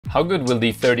How good will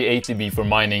the 3080 be for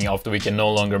mining after we can no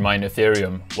longer mine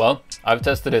Ethereum? Well, I've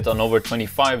tested it on over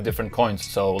 25 different coins,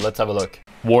 so let's have a look.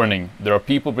 Warning, there are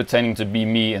people pretending to be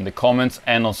me in the comments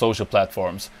and on social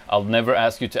platforms. I'll never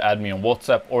ask you to add me on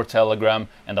WhatsApp or Telegram,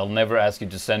 and I'll never ask you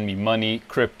to send me money,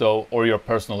 crypto, or your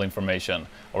personal information.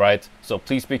 Alright, so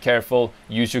please be careful,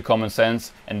 use your common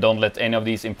sense, and don't let any of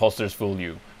these imposters fool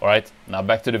you. Alright, now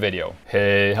back to the video.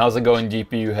 Hey, how's it going,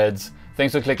 GPU heads?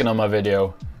 Thanks for clicking on my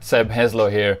video.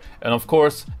 𝗧-𝗦𝗛𝗏 here, and of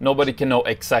course, nobody can know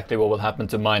exactly what will happen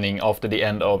to mining after the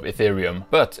end of Ethereum.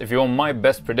 But if you want my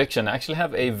best prediction, I actually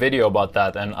have a video about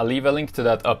that, and I'll leave a link to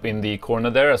that up in the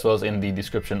corner there, as well as in the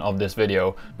description of this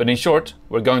video. But in short,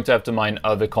 we're going to have to mine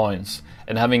other coins.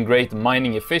 And having great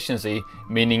mining efficiency,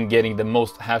 meaning getting the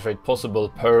most hash rate possible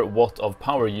per watt of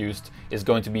power used, is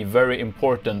going to be very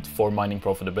important for mining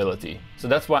profitability. So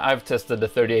that's why I've tested the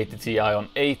 3080 Ti on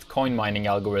 8 coin mining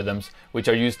algorithms, which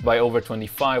are used by over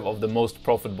 25 of the most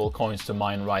profitable coins to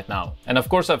mine right now. And of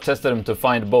course I've tested them to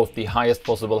find both the highest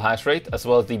possible hash rate as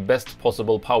well as the best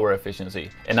possible power efficiency.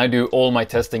 And I do all my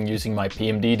testing using my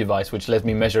PMD device, which lets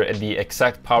me measure the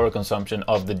exact power consumption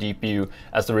of the GPU,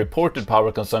 as the reported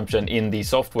power consumption in the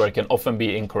software can often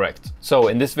be incorrect. So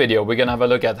in this video we're gonna have a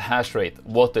look at hash rate,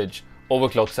 wattage,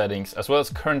 overclock settings, as well as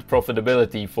current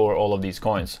profitability for all of these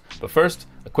coins. But first,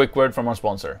 a quick word from our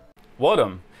sponsor.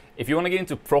 𝗏𝗏. If you want to get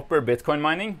into proper Bitcoin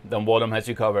mining, then 𝗏𝗏 has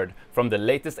you covered. From the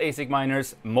latest ASIC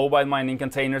miners, mobile mining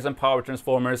containers and power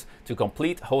transformers, to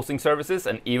complete hosting services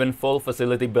and even full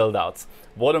facility build-outs.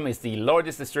 𝗏𝗏 is the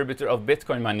largest distributor of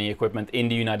Bitcoin mining equipment in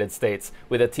the United States,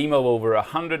 with a team of over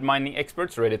 100 mining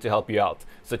experts ready to help you out.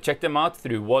 So check them out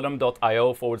through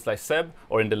𝗏𝗏.io/𝗧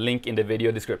or in the link in the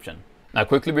video description. Now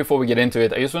quickly before we get into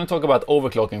it, I just want to talk about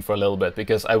overclocking for a little bit,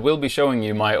 because I will be showing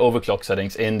you my overclock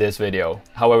settings in this video.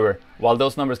 However, while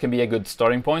those numbers can be a good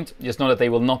starting point, just know that they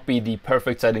will not be the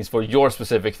perfect settings for your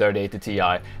specific 3080 Ti,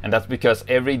 and that's because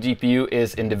every GPU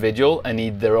is individual and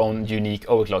need their own unique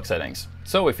overclock settings.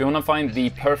 So if you want to find the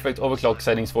perfect overclock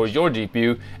settings for your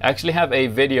GPU, I actually have a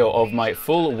video of my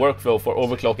full workflow for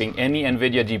overclocking any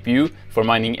NVIDIA GPU for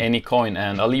mining any coin,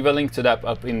 and I'll leave a link to that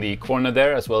up in the corner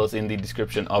there, as well as in the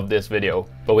description of this video.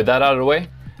 But with that out of the way,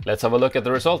 let's have a look at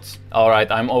the results. Alright,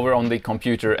 I'm over on the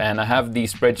computer and I have the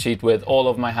spreadsheet with all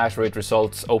of my hash rate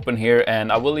results open here,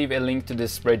 and I will leave a link to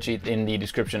this spreadsheet in the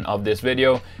description of this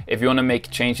video. If you want to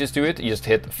make changes to it, you just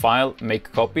hit File,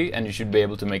 Make Copy, and you should be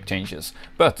able to make changes.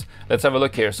 But let's have a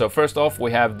look here. So first off,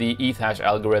 we have the ETH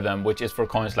algorithm, which is for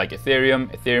coins like Ethereum,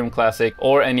 Ethereum Classic,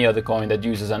 or any other coin that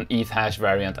uses an ETH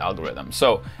variant algorithm.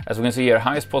 So as we can see here,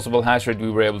 highest possible hash rate we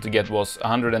were able to get was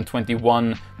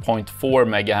 121.4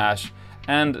 megahash.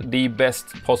 And the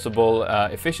best possible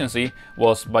efficiency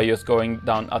was by just going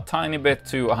down a tiny bit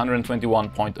to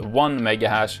 121.1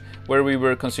 megahash, where we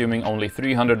were consuming only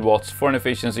 300 watts for an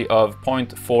efficiency of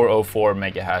 0.404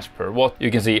 megahash per watt.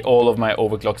 You can see all of my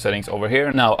overclock settings over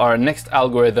here. Now our next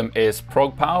algorithm is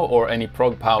ProgPow, or any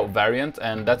ProgPow variant,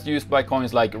 and that's used by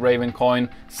coins like Ravencoin,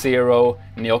 𝗂𝗏,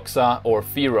 Neoxa, or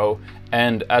𝗂𝗏.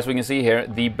 And as we can see here,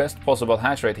 the best possible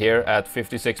hash rate here at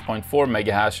 56.4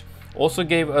 megahash also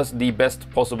gave us the best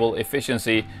possible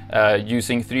efficiency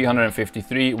using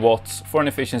 353 watts for an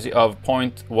efficiency of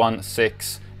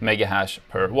 0.16 megahash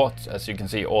per watt. As you can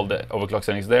see, all the overclock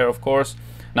settings there, of course.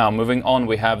 Now moving on,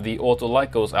 we have the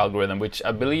auto-Lycos algorithm, which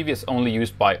I believe is only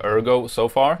used by ERGO so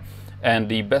far. And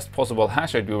the best possible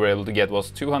hash rate we were able to get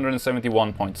was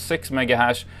 271.6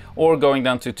 megahash, or going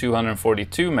down to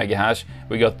 242 megahash,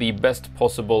 we got the best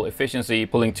possible efficiency,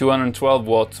 pulling 212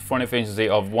 watts for an efficiency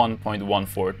of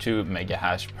 1.142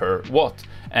 megahash per watt.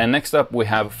 And next up we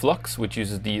have FLUX, which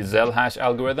uses the 𝗧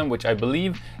algorithm, which I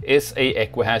believe is a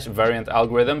𝗥 variant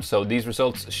algorithm. So these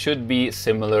results should be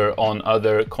similar on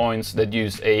other coins that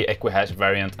use a 𝗥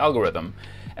variant algorithm.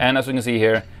 And as we can see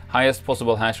here, highest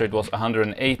possible hash rate was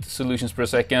 108 solutions per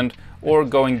second, or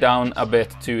going down a bit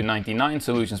to 99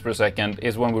 solutions per second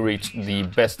is when we reached the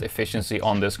best efficiency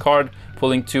on this card,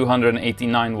 pulling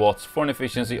 289 watts for an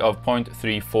efficiency of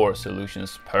 0.34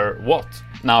 solutions per watt.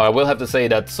 Now I will have to say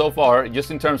that so far,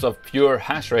 just in terms of pure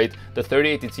hash rate, the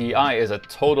 3080 Ti is a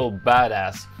total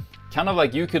badass. Kind of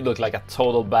like you could look like a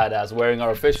total badass wearing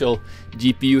our official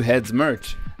GPU Heads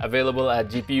merch. Available at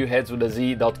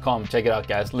gpuheads.com. Check it out,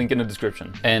 guys. Link in the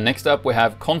description. And next up we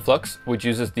have Conflux, which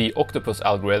uses the Octopus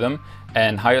algorithm,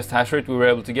 and highest hash rate we were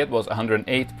able to get was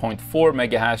 108.4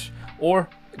 megahash, or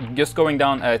just going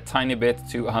down a tiny bit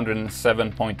to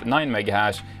 107.9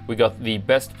 megahash, we got the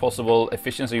best possible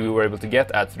efficiency we were able to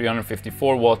get at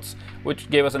 354 watts, which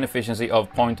gave us an efficiency of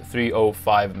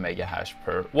 0.305 megahash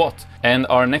per watt. And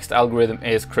our next algorithm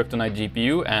is Kryptonite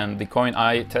GPU, and the coin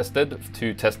I tested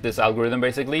to test this algorithm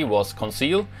basically was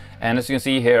Conceal. And as you can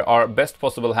see here, our best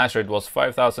possible hash rate was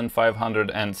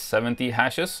 5,570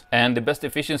 hashes, and the best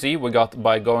efficiency we got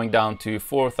by going down to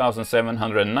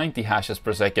 4,790 hashes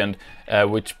per second,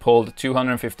 which pulled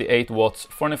 258 watts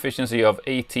for an efficiency of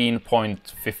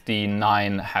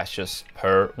 18.59 hashes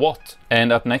per watt.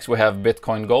 And up next we have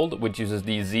Bitcoin Gold, which uses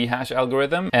the Zhash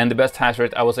algorithm, and the best hash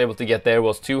rate I was able to get there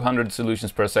was 200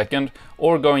 solutions per second,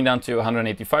 or going down to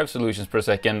 185 solutions per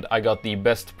second, I got the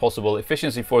best possible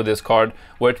efficiency for this card,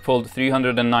 where it pulled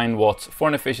 309 watts for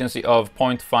an efficiency of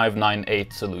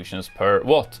 0.598 solutions per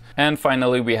watt. And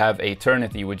finally we have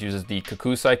Aeternity, which uses the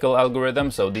Cuckoo Cycle algorithm,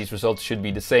 so these results should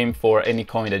be the same for any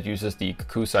coin that uses the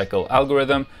Cuckoo Cycle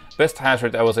algorithm. Best hash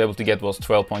rate I was able to get was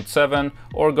 12.7,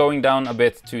 or going down a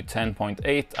bit to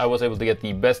 10.8, I was able to get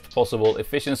the best possible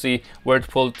efficiency, where it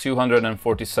pulled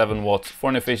 247 watts for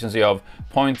an efficiency of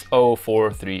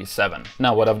 0.0437.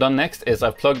 Now what I've done next is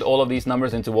I've plugged all of these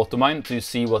numbers into 𝗦𝗡𝗏 to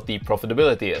see what the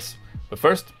profitability is. But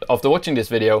first, after watching this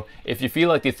video, if you feel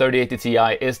like the 3080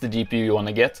 Ti is the GPU you want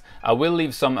to get, I will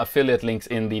leave some affiliate links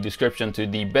in the description to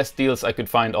the best deals I could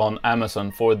find on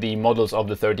Amazon for the models of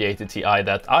the 3080 Ti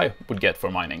that I would get for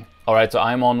mining. Alright, so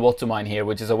I'm on 𝗦𝗡𝗏 here,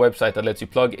 which is a website that lets you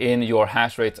plug in your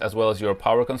hash rates as well as your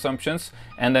power consumptions,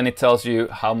 and then it tells you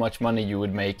how much money you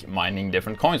would make mining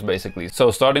different coins basically.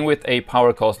 So starting with a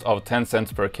power cost of 10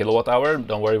 cents per kilowatt hour,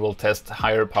 don't worry, we'll test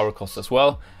higher power costs as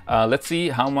well. Let's see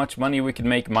how much money we could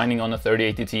make mining on a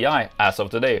 3080 Ti as of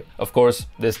today. Of course,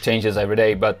 this changes every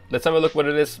day, but let's have a look what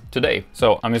it is today.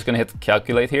 So I'm just gonna hit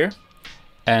calculate here.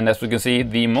 And as we can see,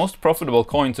 the most profitable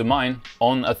coin to mine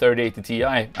on a 3080 Ti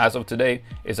as of today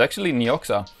is actually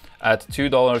Neoxa at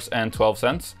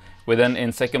 $2.12. We then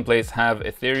in second place have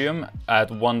Ethereum at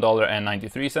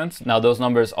 $1.93. Now those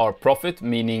numbers are profit,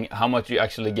 meaning how much you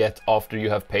actually get after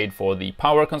you have paid for the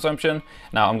power consumption.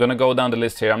 Now I'm gonna go down the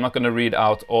list here. I'm not gonna read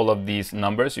out all of these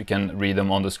numbers. You can read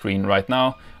them on the screen right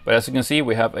now. But as you can see,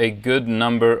 we have a good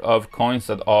number of coins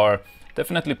that are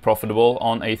definitely profitable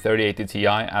on a 3080 Ti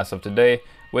as of today,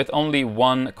 with only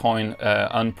one coin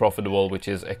unprofitable, which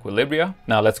is Equilibria.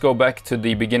 Now let's go back to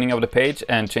the beginning of the page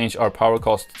and change our power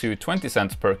cost to 20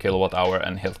 cents per kilowatt hour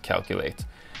and hit calculate.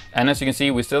 And as you can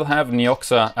see, we still have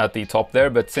Neoxa at the top there,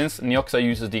 but since Neoxa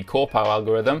uses the 𝗂𝐴𝐴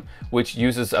algorithm, which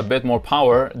uses a bit more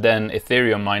power than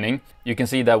Ethereum mining, you can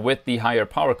see that with the higher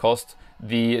power cost,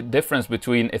 the difference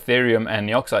between Ethereum and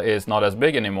Neoxa is not as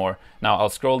big anymore. Now I'll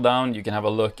scroll down, you can have a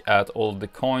look at all the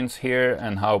coins here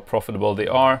and how profitable they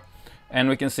are. And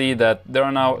we can see that there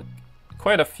are now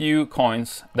quite a few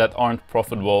coins that aren't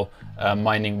profitable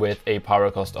mining with a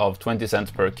power cost of 20 cents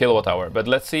per kilowatt hour. But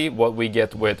let's see what we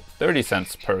get with 30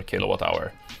 cents per kilowatt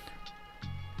hour.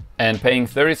 And paying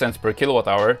 30 cents per kilowatt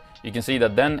hour, you can see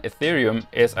that then Ethereum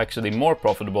is actually more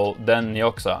profitable than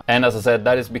Neoxa. And as I said,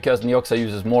 that is because Neoxa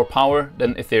uses more power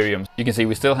than Ethereum. You can see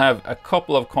we still have a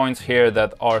couple of coins here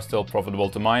that are still profitable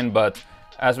to mine, but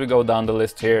as we go down the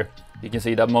list here, you can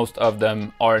see that most of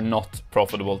them are not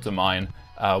profitable to mine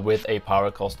with a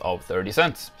power cost of 30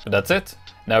 cents. But that's it.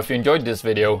 Now, if you enjoyed this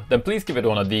video, then please give it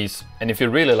one of these. And if you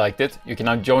really liked it, you can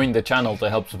now join the channel to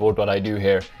help support what I do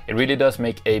here. It really does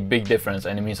make a big difference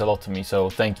and it means a lot to me, so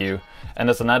thank you.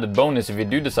 And as an added bonus, if you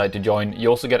do decide to join, you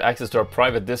also get access to our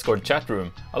private Discord chat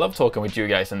room. I love talking with you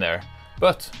guys in there.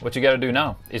 But what you gotta do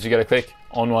now is you gotta click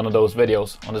on one of those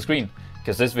videos on the screen,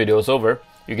 because this video is over.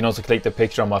 You can also click the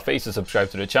picture on my face to subscribe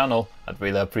to the channel. I'd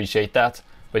really appreciate that.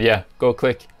 But yeah, go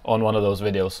click on one of those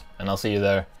videos and I'll see you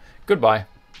there. Goodbye.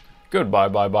 Goodbye,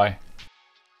 bye bye.